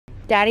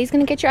Daddy's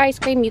gonna get your ice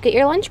cream. You get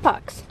your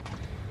lunchbox.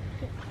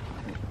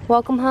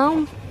 Welcome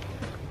home.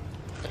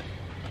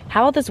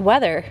 How about this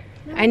weather?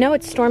 I know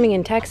it's storming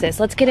in Texas.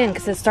 Let's get in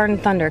because it's starting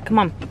to thunder. Come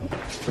on.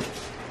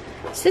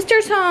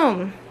 Sister's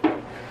home.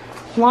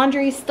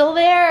 Laundry's still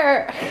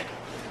there.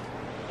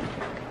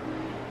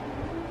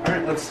 All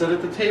right, let's sit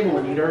at the table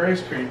and eat our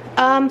ice cream.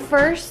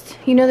 First,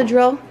 you know the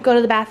drill. Go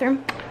to the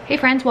bathroom. Hey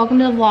friends, welcome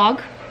to the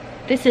vlog.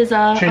 This is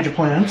a change of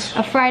plans.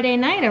 A Friday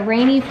night, a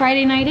rainy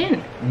Friday night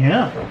in.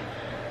 Yeah.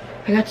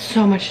 I got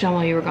so much done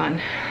while you were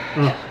gone.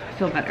 Oh. I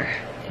feel better.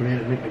 I mean,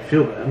 it made me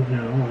feel bad, you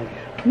know,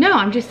 like. No,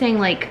 I'm just saying,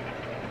 like,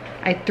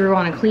 I threw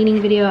on a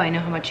cleaning video. I know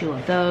how much you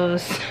love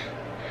those.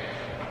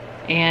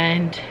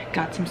 And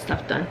got some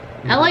stuff done.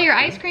 Ella, your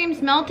ice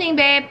cream's melting,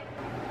 babe.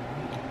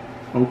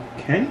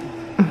 Okay.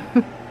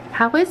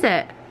 How is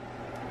it?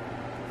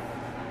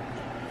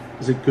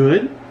 Is it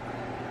good?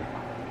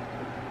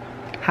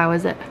 How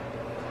is it?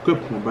 Good,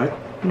 one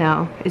bite.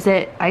 No. Is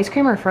it ice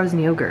cream or frozen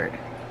yogurt?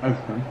 Ice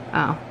cream.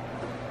 Oh.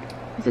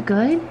 Is it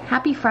good?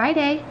 Happy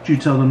Friday. Did you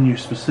tell them you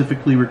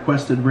specifically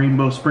requested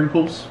rainbow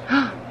sprinkles?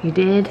 You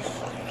did?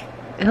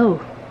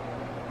 Oh.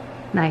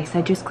 Nice.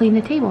 I just cleaned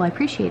the table. I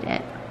appreciate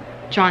it.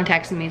 John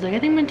texted me. He's like, I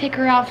think I'm gonna take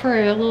her out for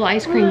a little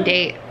ice cream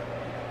date.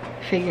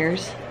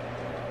 Figures.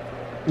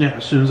 Yeah,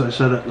 as soon as I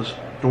said it, the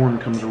storm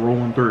comes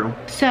rolling through.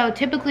 So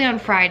typically on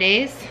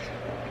Fridays,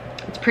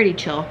 it's pretty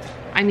chill.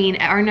 I mean,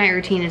 our night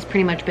routine has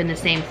pretty much been the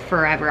same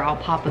forever. I'll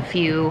pop a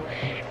few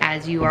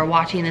as you are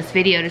watching this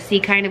video to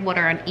see kind of what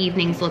our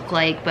evenings look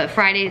like. But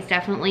Fridays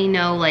definitely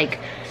no like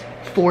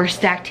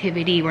forced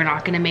activity. We're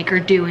not gonna make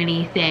her do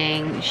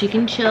anything. She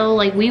can chill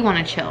like we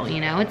wanna chill, you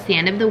know? It's the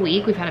end of the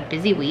week. We've had a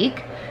busy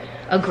week.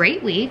 A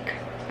great week,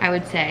 I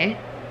would say.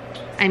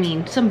 I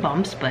mean, some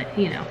bumps, but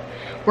you know,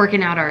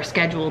 working out our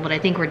schedule. But I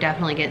think we're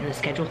definitely getting the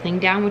schedule thing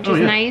down, which is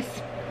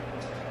nice.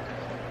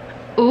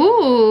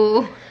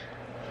 Ooh.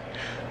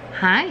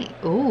 Hi.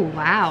 Oh,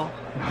 wow.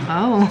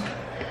 Oh.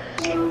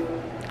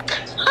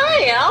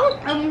 Hi, Al.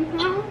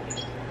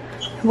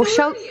 Well,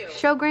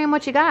 show Graham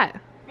what you got.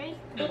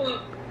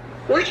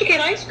 Where'd you get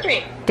ice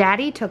cream?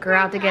 Daddy took her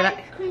out to get ice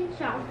cream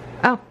shop.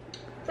 Oh.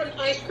 From an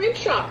ice cream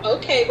shop.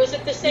 Okay, was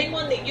it the same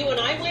one that you and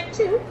I went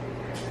to?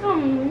 Oh,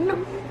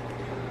 no.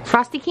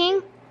 Frosty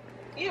King?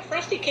 Yeah,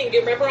 Frosty King. Do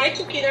you remember? I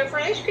took you there for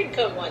ice cream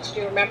cone once. Do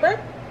you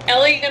remember?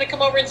 Ellie, you gonna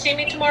come over and see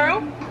me tomorrow?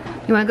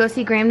 You wanna go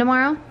see Graham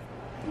tomorrow?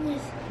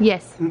 Yes.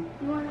 Yes. You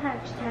want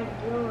hashtag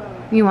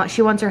YOLO.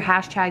 She wants her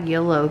hashtag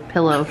YOLO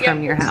pillow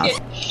from your house.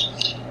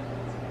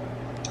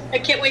 I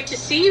can't wait to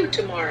see you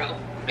tomorrow.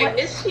 I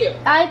miss you.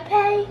 I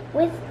pay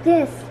with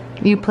this.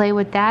 You play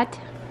with that?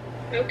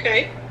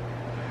 Okay.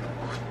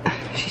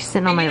 She's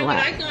sitting on my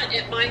lap. What I got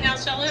at my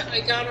house, Ella,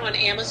 I got on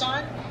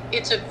Amazon.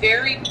 It's a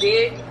very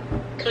big,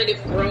 kind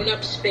of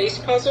grown-up space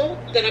puzzle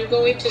that I'm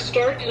going to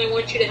start, and I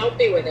want you to help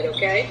me with it,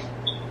 okay?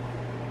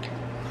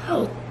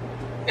 Oh.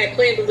 I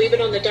plan to leave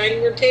it on the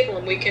dining room table,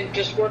 and we can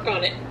just work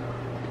on it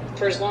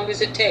for as long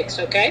as it takes,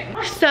 okay?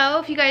 So,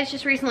 if you guys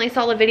just recently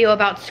saw the video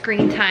about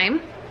screen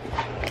time,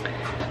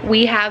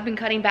 we have been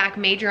cutting back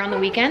major on the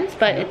weekends,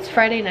 but it's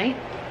Friday night,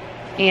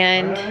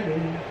 and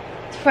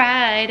it's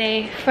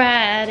Friday.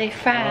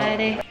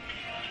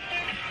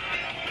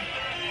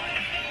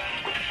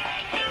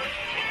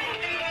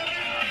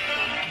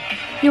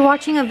 You're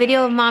watching a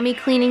video of mommy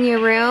cleaning your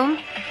room?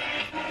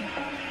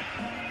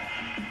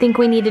 Think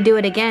we need to do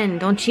it again,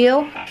 don't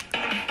you?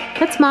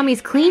 That's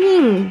mommy's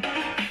cleaning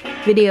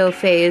video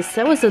phase.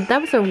 That was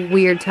a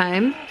weird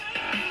time.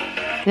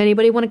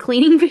 Anybody want a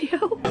cleaning video?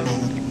 What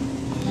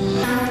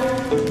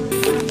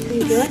are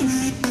you doing?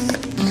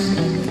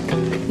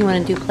 You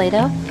want to do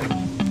Play-Doh?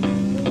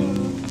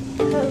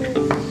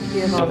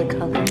 You have all the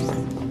colors.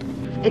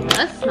 It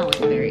does smell like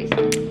berries.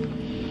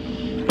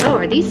 Oh,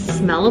 are these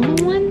smellable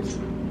ones?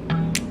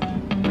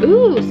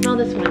 Ooh, smell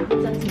this one.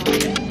 What's that smell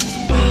like?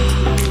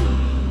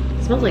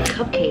 It smells like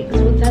cupcakes.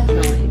 What's that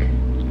smell like?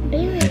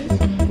 Berries.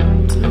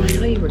 Oh, I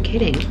thought you were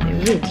kidding. They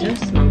really do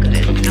smell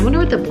good. I wonder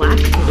what the black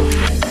smells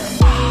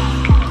like.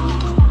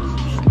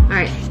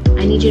 Alright,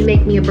 I need you to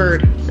make me a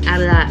bird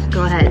out of that.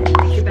 Go ahead.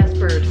 Make your best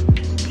bird.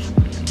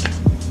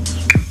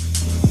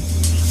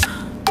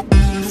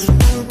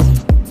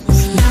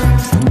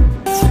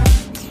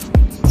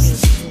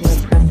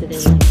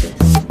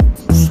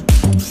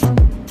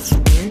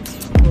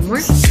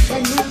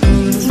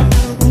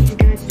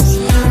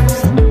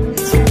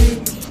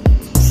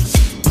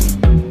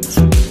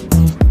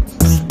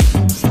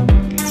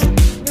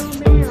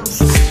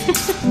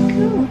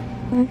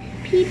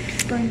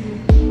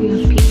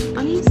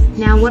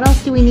 What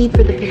else do we need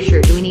for the picture?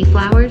 Do we need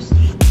flowers?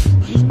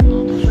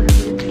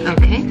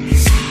 Okay.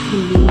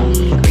 Can be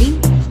green.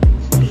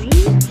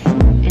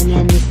 And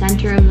then the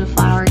center of the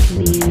flower can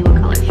be what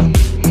color?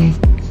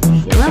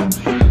 Yellow?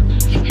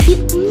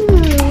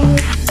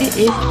 It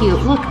is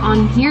cute. Look,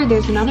 on here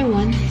there's another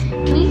one.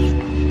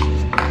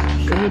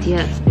 Good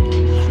idea.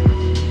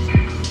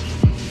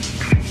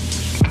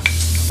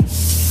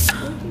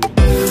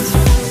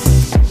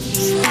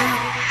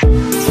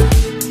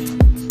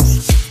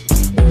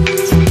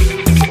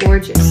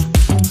 Gorgeous.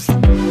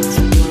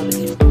 Love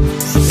it.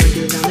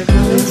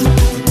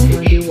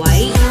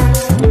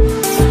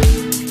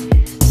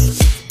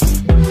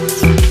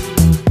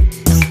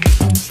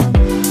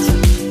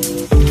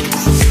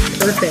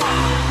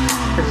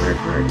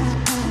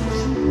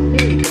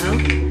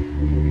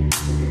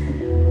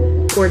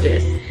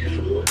 gorgeous.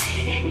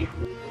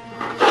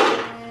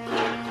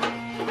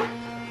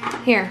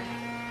 Here.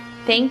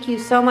 Thank you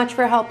so much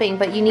for helping,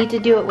 but you need to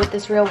do it with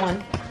this real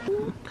one.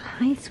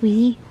 Hi,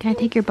 sweetie. Can I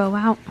take your bow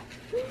out?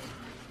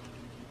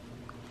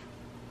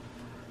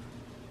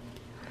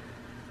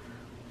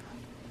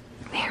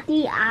 There.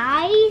 The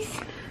eyes?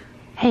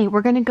 Hey,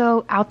 we're gonna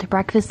go out to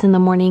breakfast in the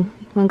morning.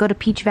 Wanna go to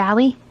Peach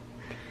Valley?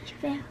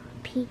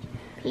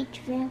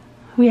 Peachville.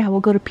 Yeah,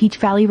 we'll go to Peach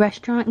Valley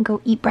restaurant and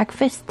go eat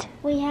breakfast.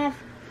 We have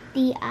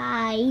the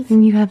eyes.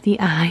 And you have the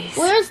eyes.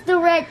 Where's the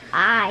red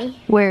eye?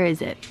 Where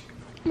is it?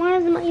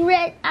 Where's my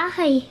red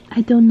eye?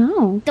 I don't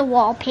know. The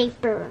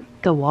wallpaper.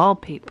 The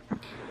wallpaper.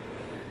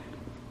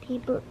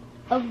 Paper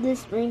of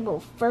this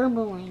rainbow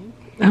furbling.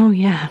 Oh,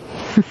 yeah.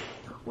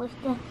 With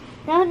the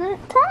down the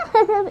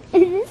top.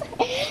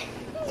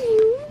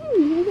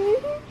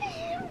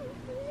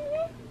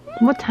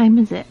 What time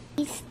is it?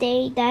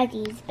 Stay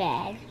Daddy's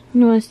bed.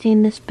 You want to stay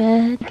in this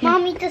bed? Okay.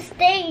 Mommy to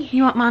stay.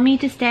 You want Mommy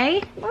to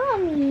stay?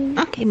 Mommy.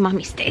 Okay,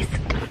 Mommy stays.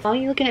 Oh,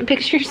 you looking at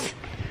pictures?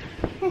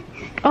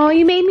 Oh,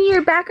 you made me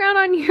your background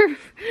on your...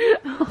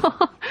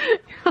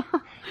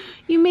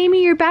 You made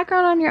me your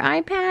background on your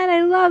iPad.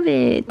 I love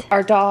it.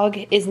 Our dog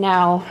is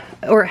now,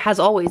 or has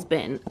always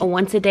been, a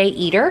once-a-day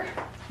eater.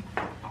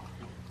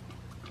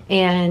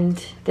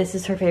 And this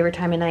is her favorite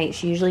time of night.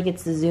 She usually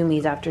gets the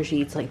zoomies after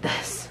she eats like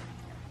this.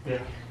 Yeah.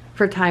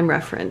 For time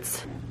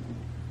reference.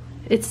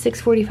 It's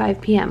 6:45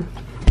 p.m.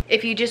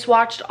 If you just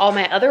watched all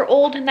my other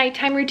old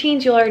nighttime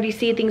routines, you'll already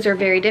see things are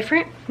very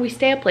different. We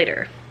stay up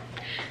later.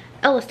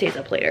 Ella stays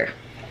up later.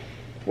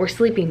 We're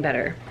sleeping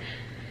better.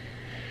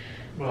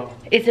 Well,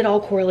 is it all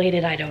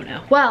correlated? I don't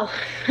know. Well,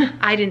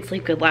 I didn't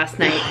sleep good last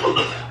night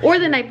or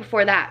the night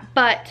before that,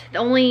 but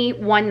only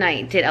one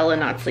night did Ella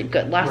not sleep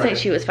good. Last night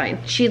she was fine.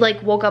 She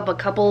like woke up a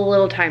couple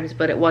little times,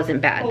 but it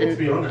wasn't bad. well, let's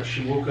be honest,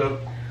 she woke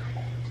up,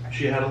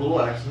 she had a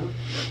little accident.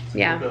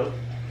 Yeah. Woke up.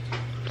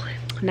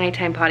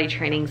 Nighttime potty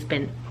training's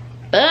been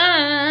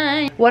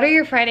fun. What are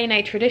your Friday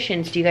night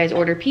traditions? Do you guys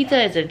order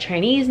pizza? Is it a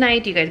Chinese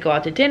night? Do you guys go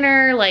out to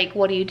dinner? Like,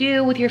 what do you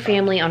do with your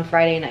family on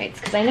Friday nights?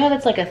 Because I know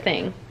that's like a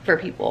thing for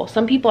people.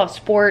 Some people have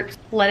sports.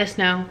 Let us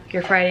know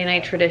your Friday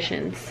night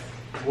traditions.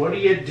 What do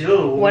you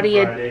do What do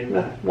you Friday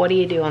night? What do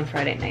you do on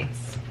Friday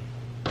nights?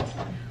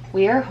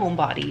 We are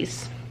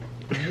homebodies.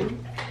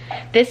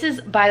 This is,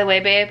 by the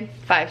way, babe,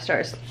 5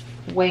 stars.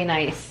 Way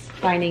nice.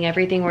 Finding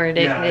everything where it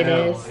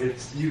is.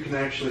 It's, you can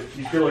actually,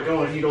 you feel like,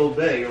 oh, I need Old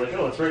Bay. You're like,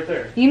 oh, it's right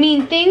there. You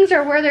mean things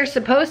are where they're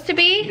supposed to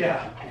be?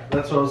 Yeah,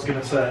 that's what I was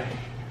gonna say.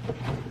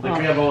 Like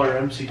we have all our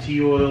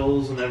MCT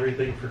oils and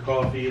everything for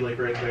coffee, like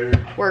right there.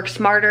 Work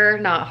smarter,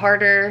 not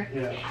harder.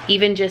 Yeah.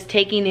 Even just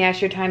taking the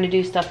extra time to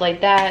do stuff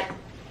like that.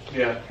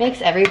 Yeah.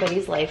 Makes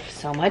everybody's life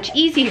so much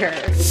easier.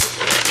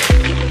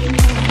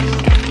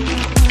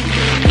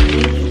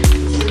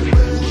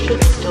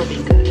 Should still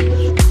be good.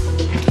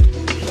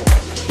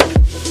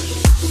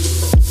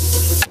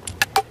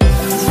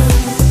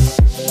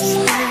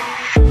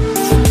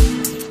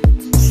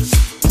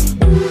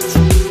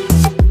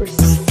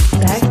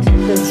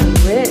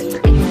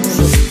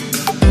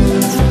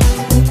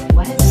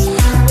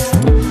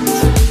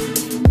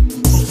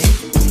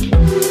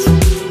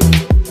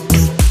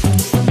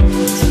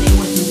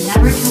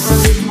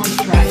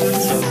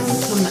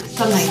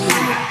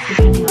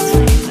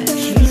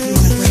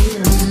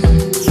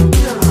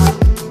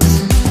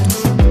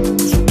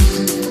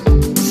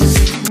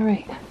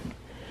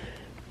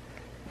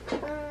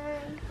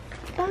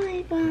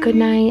 Good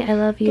night, I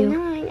love you. Good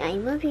night, I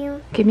love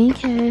you. Give me a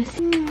kiss.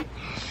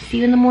 See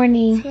you in the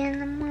morning. See you in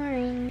the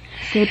morning.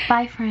 Say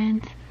bye,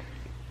 friends.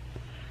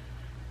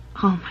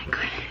 Oh my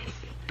goodness.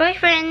 Bye,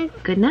 friends.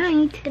 Good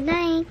night. Good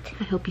night.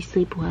 I hope you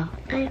sleep well.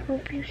 I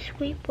hope you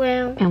sleep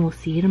well. And we'll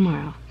see you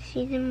tomorrow.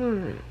 See you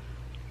tomorrow.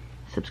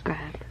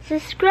 Subscribe.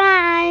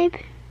 Subscribe.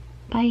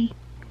 Bye.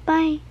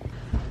 Bye.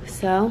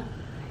 So,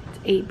 it's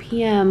 8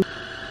 p.m.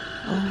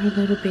 All our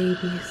little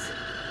babies.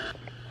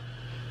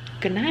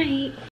 Good night.